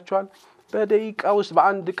ይልኩላቸዋል በደቂቃ ውስጥ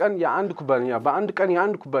በአንድ ቀን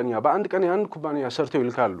የአንድ ኩባንያ ሰርተው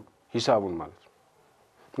ይልካሉ ሂሳቡን ማለት ነው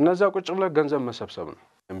እነዛ ቁጭ ብለው ገንዘብ መሰብሰብ ነው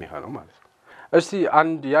የሚሆነው ማለት ነው እስቲ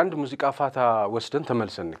የአንድ ሙዚቃ ፋታ ወስደን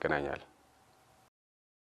ተመልሰን እንገናኛለን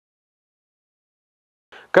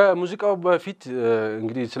ከሙዚቃው በፊት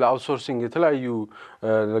እንግዲህ ስለ አውትሶርሲንግ የተለያዩ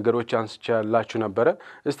ነገሮች አንስቻላችሁ ነበር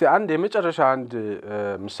እስቲ የመጨረሻ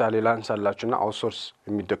ምሳሌ ላንሳላችሁና አውትሶርስ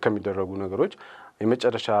ከሚደረጉ ነገሮች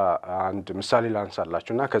የመጨረሻ ምሳሌ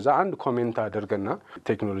ላንሳላችሁና ከዛ ኮሜንት አድርገና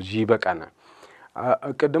ቴክኖሎጂ በቃና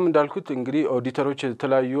ቀደም እንዳልኩት እንግዲህ ኦዲተሮች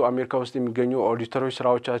የተለያዩ አሜሪካ ውስጥ የሚገኙ ኦዲተሮች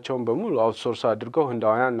ስራዎቻቸውን በሙሉ አውትሶርስ አድርገው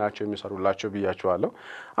ህንዳውያን ናቸው የሚሰሩላቸው ብያቸዋለሁ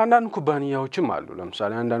አንዳንድ ኩባንያዎችም አሉ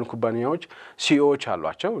ለምሳሌ አንዳንድ ኩባንያዎች ሲኦዎች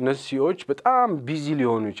አሏቸው እነዚህ ሲኦዎች በጣም ቢዚ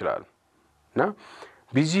ሊሆኑ ይችላሉ እና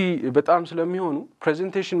ቢዚ በጣም ስለሚሆኑ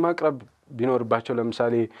ፕሬዘንቴሽን ማቅረብ ቢኖርባቸው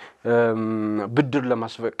ለምሳሌ ብድር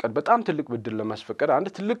ለማስፈቀድ በጣም ትልቅ ብድር ለማስፈቀድ አንድ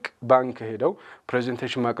ትልቅ ባንክ ሄደው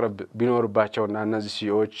ፕሬዘንቴሽን ማቅረብ ቢኖርባቸውና እነዚህ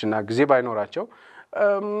ሲኦዎችና ጊዜ ባይኖራቸው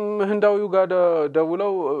ህንዳዊው ጋር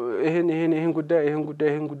ደውለው ይሄን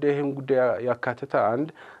ጉዳይ ያካተተ አንድ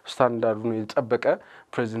ስታንዳርዱን የጠበቀ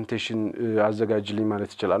ፕሬዘንቴሽን አዘጋጅልኝ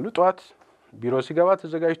ማለት ይችላሉ ጧት ቢሮ ሲገባ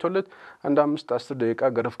ተዘጋጅቶለት 5-10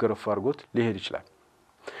 ደቂቃ ገረፍ አድርጎት ሊሄድ ይችላል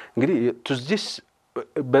እንግዲህ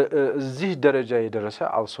በዚህ ደረጃ የደረሰ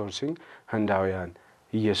አውትሶርሲንግ ህንዳውያን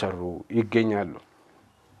እየሰሩ ይገኛሉ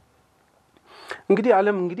እንግዲህ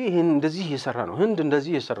ዓለም እንግዲህ ይሄን እንደዚህ እየሰራ ነው ህንድ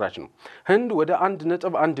እንደዚህ እየሰራች ነው ህንድ ወደ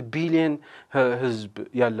 1.1 ቢሊዮን ህዝብ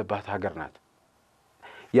ያለባት ሀገር ናት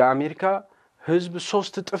የአሜሪካ ህዝብ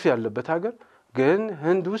 3 እጥፍ ያለበት ሀገር ግን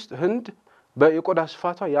ህንድ በየቆዳ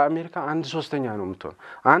ስፋቷ የአሜሪካ 1/3 ነው የምትሆነው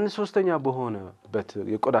 1/3 በሆነበት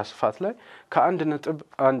የቆዳ ስፋት ላይ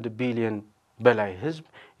ከ1.1 ቢሊዮን በላይ ህዝብ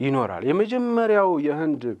ይኖራል የመጀመሪያው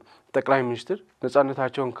የህንድ ጠቅላይ ሚኒስትር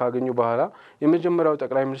ነፃነታቸውን ካገኙ በኋላ የመጀመሪያው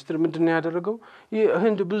ጠቅላይ ሚኒስትር ምንድነው ያደረገው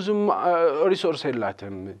ህንድ ብዙም ሪሶርስ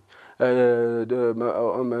የላትም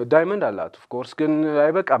ዳይመንድ አላት ኦፍ ኮርስ ግን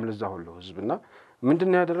አይበቃም ለዛ ሁሉ ህዝብና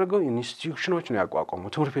ምንድነው ያደረገው ኢንስቲትዩሽኖች ነው ያቋቋመው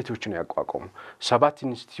ትምህርት ቤቶች ነው ያቋቋመው 7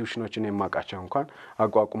 ኢንስቲትዩሽኖችን የማቃቸው እንኳን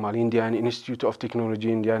አቋቁማል ኢንዲያን ኢንስቲትዩት ኦፍ ቴክኖሎጂ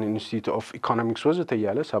ኢንዲያን ኢንስቲትዩት ኦፍ ኢኮኖሚክስ ወዘተ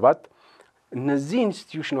ያለ 7 እነዚህ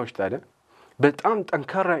ኢንስቲትዩሽኖች ታዲያ በጣም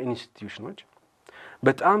ጠንካራ ኢንስቲትዩሽኖች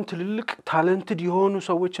በጣም ትልልቅ ታለንትድ የሆኑ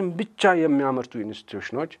ሰዎችን ብቻ የሚያመርቱ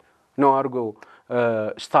ኢንስቲትዩሽኖች ነው አርጎ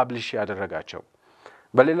ስታብሊሽ ያደረጋቸው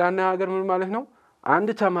በሌላና ሀገር ምን ማለት ነው አንድ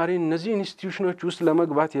ተማሪ እነዚህ ኢንስቲትዩሽኖች ውስጥ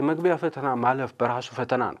ለመግባት የመግቢያ ፈተና ማለፍ በራሱ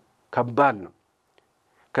ፈተና ነው ከባድ ነው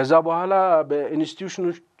ከዛ በኋላ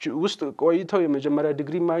በኢንስቲትዩሽኖች ውስጥ ቆይተው የመጀመሪያ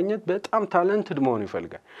ዲግሪ ማግኘት በጣም ታለንትድ መሆን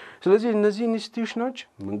ይፈልጋል ስለዚህ እነዚህ ኢንስቲትዩሽኖች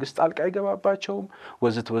መንግስት ጣልቃ ይገባባቸው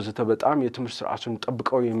ወዘተ በጣም የትምህርት ስርዓቱን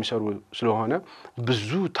ጠብቀው የሚሰሩ ስለሆነ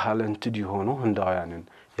ብዙ ታለንትድ የሆኑ ህንዳውያንን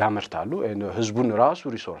ያመርታሉ ህዝቡን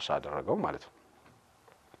ራሱ ሪሶርስ አደረገው ማለት ነው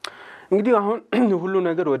እንግዲህ አሁን ሁሉ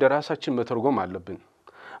ነገር ወደ ራሳችን መተርጎም አለብን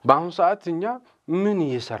በአሁን ሰዓት እኛ ምን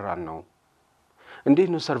እየሰራን ነው እንዴት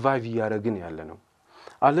ነው ሰርቫይቭ ያደረግን ያለ ነው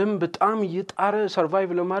ዓለም በጣም እየጣረ ሰርቫይቭ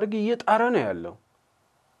ለማድረግ እየጣረ ነው ያለው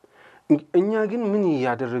እኛ ግን ምን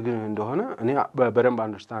ያደረግን እንደሆነ እኔ በደንብ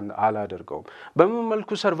አንደርስታንድ አላደርገውም በምን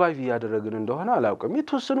መልኩ ሰርቫይቭ ያደረግን እንደሆነ አላውቅም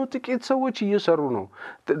የተወሰኑ ጥቂት ሰዎች እየሰሩ ነው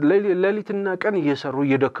ሌሊትና ቀን እየሰሩ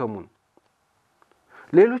እየደከሙ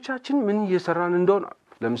ሌሎቻችን ምን እየሰራን እንደሆነ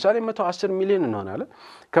ለምሳሌ 110 ሚሊዮን እንሆናለን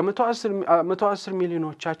ከ110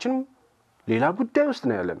 ሚሊዮኖቻችን ሌላ ጉዳይ ውስጥ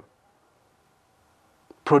ነው ያለነው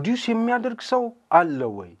ፕሮዲዩስ የሚያደርግ ሰው አለ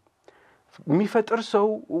ወይ የሚፈጥር ሰው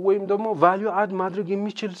ወይም ደግሞ ቫልዩ አድ ማድረግ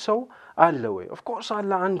የሚችል ሰው አለ ወይ ኦፍ ኮርስ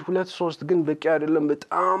አለ 1 2 3 ግን በቂ አይደለም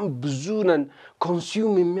በጣም ብዙ ነን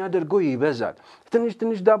ኮንሱም የሚያደርገው ይበዛል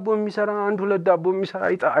ትንሽ ዳቦ የሚሰራ 1 2 ዳቦ የሚሰራ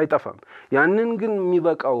አይጠፋም ያንን ግን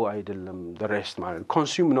የሚበቃው አይደለም the rest ማለት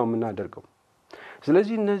ኮንሱም ነው የምናደርገው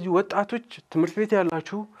ስለዚህ እነዚህ ወጣቶች ትምህርት ቤት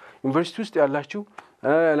ያላችሁ ዩኒቨርሲቲ ውስጥ ያላችሁ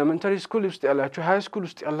ኤሌመንተሪ ስኩል ውስጥ ያላችሁ ሃይ ስኩል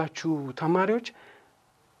ውስጥ ያላችሁ ተማሪዎች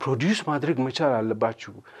ፕሮዲዩስ ማድረግ መቻል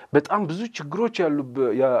አለባችሁ በጣም ብዙ ችግሮች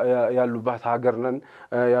ያሉባት ሀገር ነን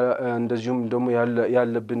እንደዚሁም ደግሞ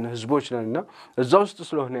ያለብን ህዝቦች ነንና እዛው ውስጥ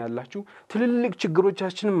ስለሆነ ያላችሁ ትልልቅ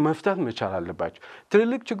ችግሮቻችንን መፍታት መቻል አለባችሁ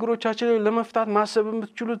ትልልቅ ችግሮቻችንን ለመፍታት ማሰብ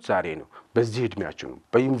የምትችሉት ዛሬ ነው በዚህ እድሜያችሁ ነው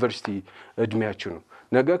በዩኒቨርሲቲ እድሜያችሁ ነው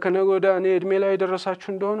ነገ ከነገ ወዲያ እኔ እድሜ ላይ ደረሳችሁ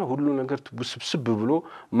እንደሆነ ሁሉ ነገር ስብስብ ብሎ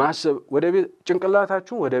ማሰብ ወደ ቤት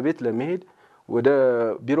ጭንቅላታችሁ ወደ ቤት ለመሄድ ወደ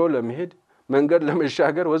ቢሮ ለመሄድ መንገድ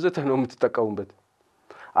ለመሻገር ወዘተ ነው የምትጠቀሙበት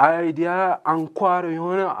አይዲያ አንኳር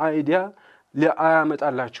የሆነ አይዲያ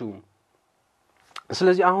ሊያመጣላችሁ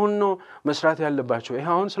ስለዚህ አሁን ነው መስራት ያለባችሁ ይሄ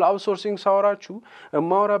አሁን ስለ አውትሶርሲንግ ሳወራችሁ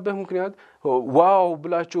ማወራበት ምክንያት ዋው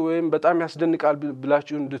ብላችሁ ወይም በጣም ያስደንቃል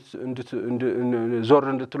ብላችሁ ዞር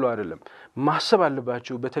እንድትሉ አይደለም ማሰብ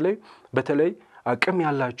አለባችሁ በተለይ አቅም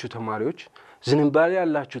ያላችሁ ተማሪዎች ዝንባሌ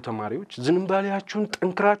ያላችሁ ተማሪዎች ዝንባሌያችሁን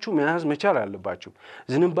ጠንክራችሁ መያዝ መቻል አለባችሁ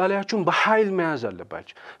ዝንባሌያችሁን በኃይል መያዝ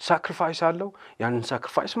አለባችሁ ሳክሪፋይስ አለው ያንን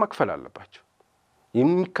ሳክሪፋይስ ማክፈል አለባችሁ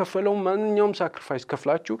የሚከፈለው ማንኛውም ሳክሪፋይስ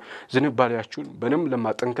ከፍላችሁ ዝንባሌያችሁን በደም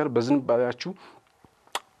ለማጠንከር በዝንባሌያችሁ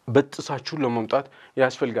በጥሳችሁ ለማምጣት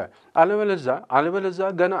ያስፈልጋል አለበለዛ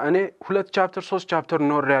ገና እኔ 2 ቻፕተር 3 ቻፕተር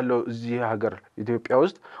ኖር ያለው እዚህ ሀገር ኢትዮጵያ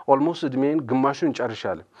ውስጥ ኦልሞስት እድሜን ግማሹን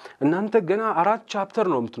ጨርሻለሁ እናንተ ገና 4 ቻፕተር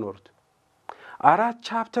ነው የምትኖሩት 4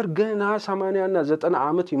 ቻፕተር ገና 80 እና 90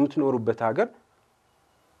 ዓመት የምትኖሩበት ሀገር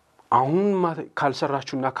አሁን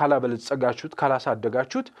ካልሰራችሁና ካላበለጸጋችሁት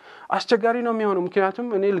ካላሳደጋችሁት አስቸጋሪ ነው የሚሆነው ምክንያቱም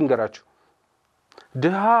እኔ ልንገራችሁ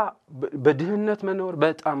ድሃ በድህነት መኖር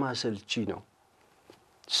በጣም አሰልቺ ነው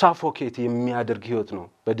ሳፎኬት የሚያደርግ ህይወት ነው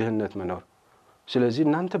በድህነት መኖር ስለዚህ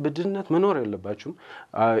እናንተ በድህነት መኖር የለባችሁም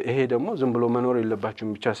ይሄ ደግሞ ዝም ብሎ መኖር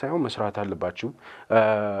የለባችሁም ብቻ ሳይሆን መስራት አለባችሁ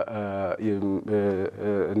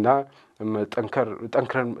እና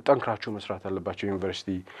ጠንክራችሁ መስራት አለባችሁ ዩኒቨርሲቲ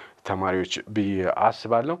ተማሪዎች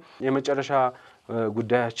በአስባለሁ የመጨረሻ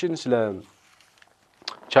ጉዳያችን ስለ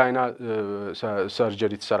ቻይና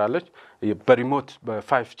ሰርጀሪ ትሰራለች በሪሞት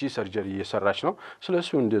በ5G ሰርጀሪ እየሰራች ነው ስለሱ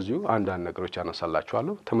እንደዚሁ አንዳንድ ነገሮች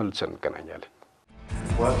አነሳላችኋለሁ ተመልሰን እንገናኛለን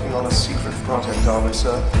Working on a secret project, are we,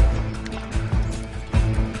 sir?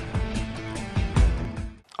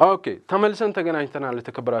 ኦኬ ተመልሰን ተገናኝተናል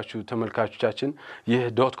ለተከበራችሁ ተመልካቾቻችን ይህ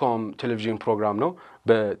ዶትኮም ቴሌቪዥን ፕሮግራም ነው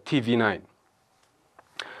በTV9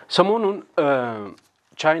 ሰሞኑን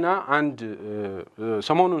ቻይና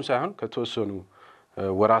ሰሞኑን ሳይሆን ከተወሰኑ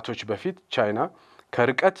ወራቶች በፊት ቻይና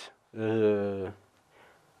ከርቀት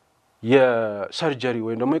የሰርጀሪ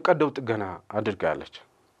ወይ ደግሞ የቀዶ ጥገና አድርጋለች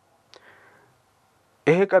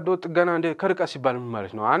ይሄ ቀዶ ጥገና እንደ ከርቀት ሲባል ምን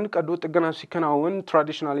ማለት ነው አንድ ቀዶ ጥገና ሲከናወን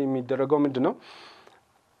ትራዲሽናሊ የሚደረገው ምንድነው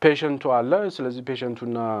ፔሸንቱ አለ ስለዚህ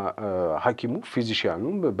ፔሸንቱና ሐኪሙ ፊዚሺያኑ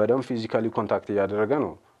በደም ፊዚካሊ ኮንታክት ያደረገ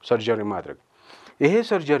ነው ሰርጀሪ ማድረግ ይሄ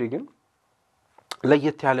ሰርጀሪ ግን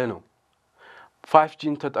ለየት ያለ ነው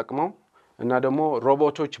 5G ተጠቅመው እና ደግሞ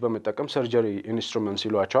ሮቦቶች በመጠቀም ሰርጀሪ ኢንስትሩመንትስ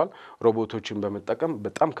ይሏቸዋል ሮቦቶችን በመጠቀም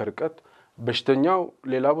በጣም ከርቀት በሽተኛው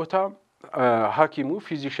ሌላ ቦታ ሐኪሙ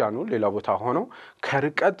ፊዚሺያኑ ሌላ ቦታ ሆነው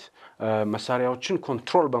ከርቀት መሳሪያዎችን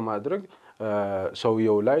ኮንትሮል በማድረግ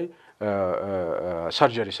ሰውየው ላይ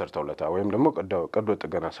ሰርጀሪ ሰርተውለታል ወይም ደግሞ ቀዶ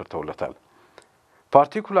ጥገና ሰርተውለታል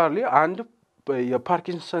ፓርቲኩላርሊ አንድ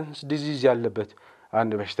የፓርኪንሰንስ ዲዚዝ ያለበት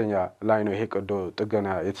አንድ በሽተኛ ላይ ነው ይሄ ቀዶ ጥገና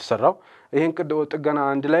የተሰራው ይሄን ቀዶ ጥገና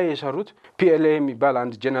አንድ ላይ የሰሩት PLA የሚባል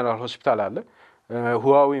አንድ ጀነራል ሆስፒታል አለ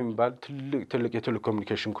ሁዋዌ የሚባል ትልቅ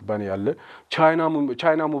የቴሌኮሙኒኬሽን ኩባንያ አለ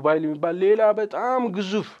ቻይና ሞባይል የሚባል ሌላ በጣም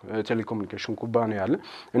ግዙፍ ቴሌኮሙኒኬሽን ኩባንያ አለ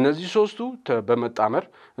እነዚህ ሶስቱ በመጣመር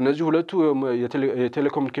እነዚህ ሁለቱ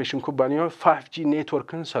የቴሌኮሙኒኬሽን ኩባንያዎች 5G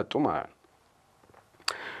ኔትወርክን ሰጡ ማለት ነው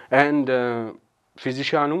and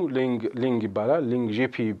ፊዚሺያኑ ሊንግ ይባላል ሊንግ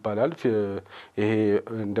GP ይባላል ይሄ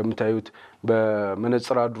እንደምታዩት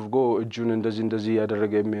በመነጽር አድርጎ እጁን እንደዚህ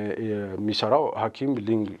ያደረገ የሚሰራው ሐኪም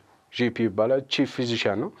ሊንግ GP ይባላል ቺፍ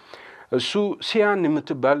ፊዚሺያን ነው እሱ ሲያን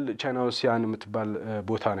የምትባል ቻይናው ሲያን የምትባል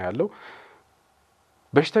ቦታ ነው ያለው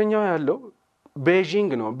በሽተኛው ያለው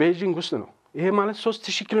ቤጂንግ ነው ቤጂንግ ውስጥ ነው ይሄ ማለት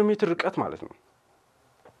 3000 ኪሎ ሜትር ርቀት ማለት ነው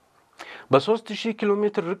በ3000 ኪሎ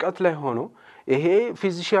ሜትር ርቀት ላይ ሆኖ ይሄ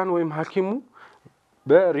ፊዚሺያን ወይም ሐኪሙ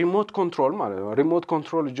በሪሞት ኮንትሮል ማለት ነው ሪሞት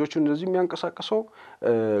ኮንትሮል ልጆቹ እንደዚህ የሚያንቀሳቅሰው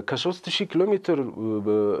ከ3000 ኪሎ ሜትር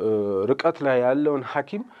ርቀት ላይ ያለውን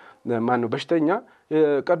ሐኪም ማን ነው በሽተኛ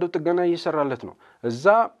ቀዶ ጥገና እየሰራለት ነው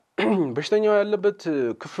እዛ በሽተኛው ያለበት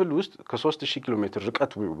ክፍል ውስጥ ከ3000 ኪሎ ሜትር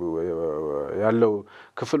ርቀት ያለው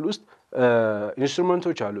ክፍል ውስጥ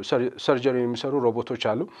ኢንስትሩመንቶች አሉ ሰርጀሪ የሚሰሩ ሮቦቶች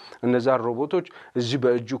አሉ እነዛ ሮቦቶች እዚህ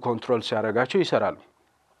በእጁ ኮንትሮል ሲያደርጋቸው ይሰራሉ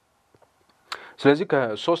ስለዚህ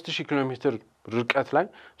ከ3000 ኪሎ ሜትር ርቀት ላይ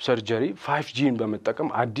ሰርጀሪ 5Gን በመጠቀም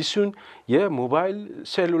አዲሱን የሞባይል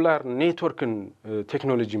ሴሉላር ኔትወርክን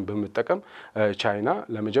ቴክኖሎጂን በመጠቀም ቻይና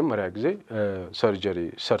ለመጀመሪያ ጊዜ ሰርጀሪ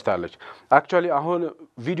ሰርታለች አክቹአሊ አሁን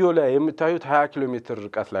ቪዲዮ ላይ የምታዩት 20 ኪሎ ሜትር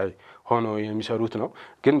ርቀት ላይ ሆኖ የሚሰሩት ነው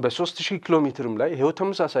ግን በ3000 ኪሎ ሜትርም ላይ ይሄው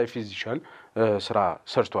ተመሳሳይ ፊዚካል ስራ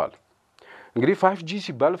ሰርቷል እንግዲህ 5G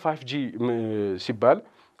ሲባል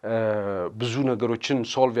ብዙ ነገሮችን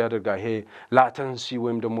ሶልቭ ያደርጋል ይሄ ላተንሲ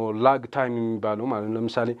ወይም ደግሞ ላግ ታይም የሚባለው ማለት ነው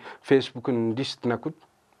ለምሳሌ ፌስቡክን እንዲስትነኩት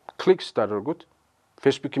ክሊክ ስታደርጉት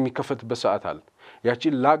ፌስቡክ የሚከፈትበት ሰዓት አለ ያቺ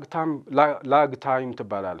ላግ ታይም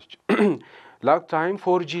ትባላለች ላግ ታይም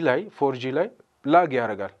 4G ላይ ላግ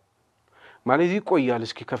ያደርጋል ማለት ይቆያል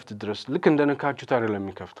እስኪ ከፍት ድረስ ልክ እንደነካችሁት አይደለም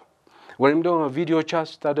የሚከፍተው ወይም ደግሞ ቪዲዮ ቻት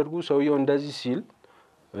ስታደርጉ ሰውየው እንደዚህ ሲል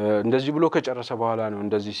እንደዚህ ብሎ ከጨረሰ በኋላ ነው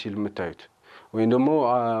እንደዚህ ሲል የምታዩት ወይም ደግሞ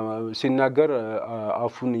ሲናገር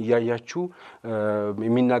አፉን ያያችሁ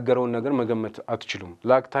የሚናገረውን ነገር መገመት አትችሉም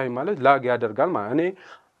ላግ ታይም ማለት ላግ ያደርጋል ማለት እኔ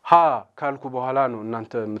ካልኩ በኋላ ነው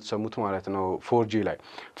እናንተ የምትሰሙት ማለት ነው 4G ላይ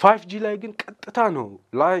 5G ላይ ግን ቀጥታ ነው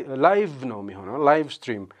ላይቭ ነው የሚሆነው ላይቭ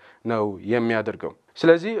ስትሪም ነው የሚያደርገው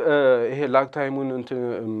ስለዚህ ይሄ ላግ ታይሙን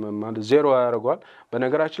ማለት ዜሮ ያደርጋል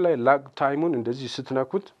በነገራችን ላይ ላግ ታይሙን እንደዚህ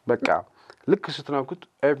ስትነኩት በቃ ልክ ስትነኩት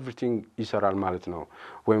ኤቭሪቲንግ ይሰራል ማለት ነው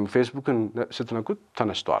ወይም ፌስቡክን ስትነኩት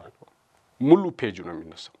ተነስቷል ሙሉ ፔጁ ነው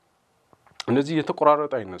የሚነሳው እንደዚህ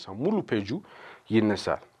የተቆራረጠ አይነሳም ሙሉ ፔጁ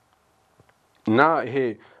ይነሳል እና ይሄ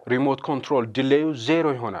ሪሞት ኮንትሮል ዲሌዩ ዜሮ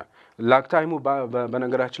ይሆናል ላግ ታይሙ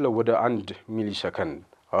በነገራችን ላይ ወደ 1 ሚሊ ሰከንድ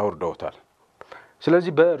አውርደውታል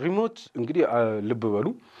ስለዚህ በሪሞት እንግዲህ ልብ በሉ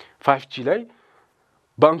 5G ላይ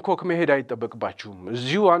ባንኮክ መሄድ አይተበቅባችሁም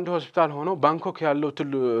እዚሁ አንድ ሆስፒታል ሆኖ ባንኮክ ያለው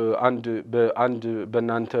አንድ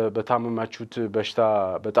በእናንተ በታመማችሁት በሽታ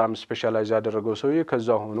በጣም ስፔሻላይዝ ያደረገው ሰውዬ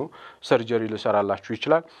ከዛ ሆኖ ሰርጀሪ ሊሰራላችሁ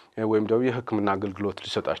ይችላል ወይም ደግሞ የህክምና አገልግሎት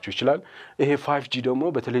ሊሰጣችሁ ይችላል ይሄ 5G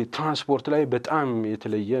ደግሞ በተለይ ትራንስፖርት ላይ በጣም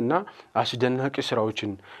የተለየና አስደናቂ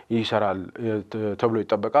ስራዎችን ይሰራል ተብሎ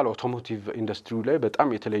ይጠበቃል አውቶሞቲቭ ኢንዱስትሪው ላይ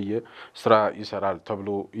በጣም የተለየ ስራ ይሰራል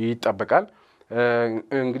ተብሎ ይጠበቃል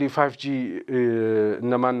እንግዲህ 5G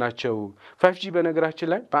እነማን ናቸው 5G በነገራችን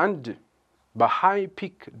ላይ በሃይ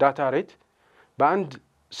ፒክ ዳታ ሬት በአንድ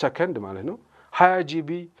ሰከንድ ማለት ነው 20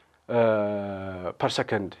 GB ፐር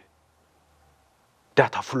ሰከንድ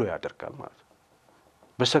ዳታ ፍሎ ያደርጋል ማለት ነው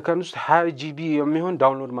በሰከንድ ውስጥ 20 GB የሚሆን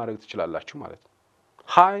ዳውንሎድ ማድረግ ትችላላችሁ ማለት ነው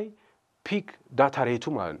ሃይ ፒክ ዳታ ሬቱ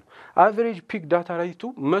ማለት ነው አቨሬጅ ፒክ ዳታ ሬቱ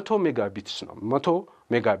 100 ሜጋቢትስ ነው 100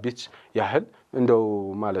 ሜጋቢትስ ያህል እንደው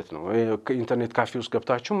ማለት ነው ኢንተርኔት ካፌ ውስጥ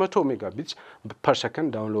ገብታችሁ 100 ሜጋቢትስ ፐር ሰከንድ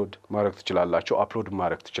ዳውንሎድ ማድረግ ትችላላችሁ አፕሎድ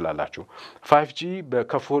ማድረግ ትችላላችሁ 5G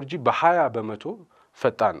ከ4G በ20%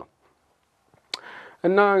 ፈጣን ነው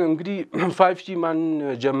እና እንግዲህ 5G ማን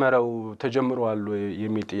ጀመረው ተጀምሯል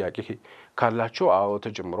የሚል ጥያቄ ካላችሁ አዎ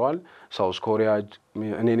ተጀምሯል ሳውዝ ኮሪያ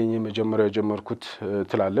እኔ ነኝ የጀመርኩት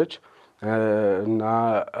ትላለች እና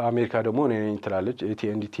አሜሪካ ደግሞ እኔ ነኝ ትላለች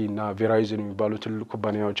Ethio እና Verizon የሚባሉ ትልቅ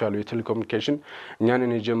ኩባንያዎች አሉ የቴሌኮሙኒኬሽን እኛን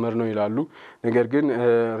የጀመርነው ይላሉ ነገር ግን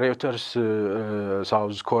ሬውተርስ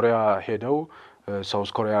ሳውዝ ኮሪያ ሄደው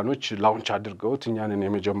ሳውዝ ኮሪያኖች ላውንች አድርገውት እኛን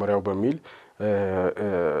የመጀመሪያው በሚል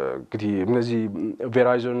እንግዲህ እነዚህ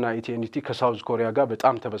Verizon እና Ethio ከሳውዝ ኮሪያ ጋር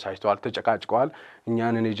በጣም ተበሳጭተዋል ተጨቃጭቀዋል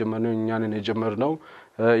እኛን የጀመርነው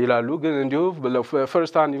ይላሉ ግን እንዲሁ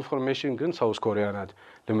ፈርስት ሃንድ ኢንፎርሜሽን ግን ሳውዝ ኮሪያ ናት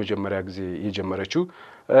ለመጀመሪያ ጊዜ የጀመረችው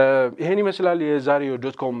ይሄን ይመስላል የዛሬው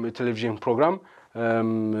ዶትኮም ቴሌቪዥን ፕሮግራም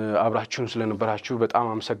አብራችሁን ስለነበራችሁ በጣም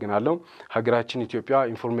አመሰግናለሁ ሀገራችን ኢትዮጵያ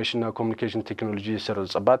ኢንፎርሜሽንና ኮሙኒኬሽን ቴክኖሎጂ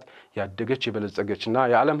የሰረጸባት ያደገች የበለጸገችና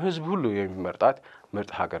የዓለም ህዝብ ሁሉ የሚመርጣት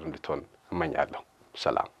ምርጥ ሀገር እንድትሆን እመኛለሁ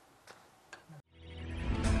ሰላም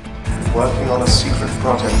Working on a secret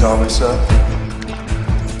project, are we, sir?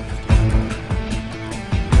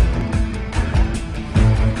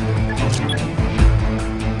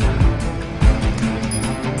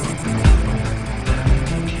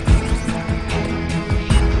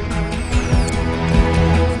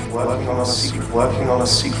 Working on a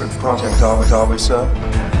secret project, are we, sir?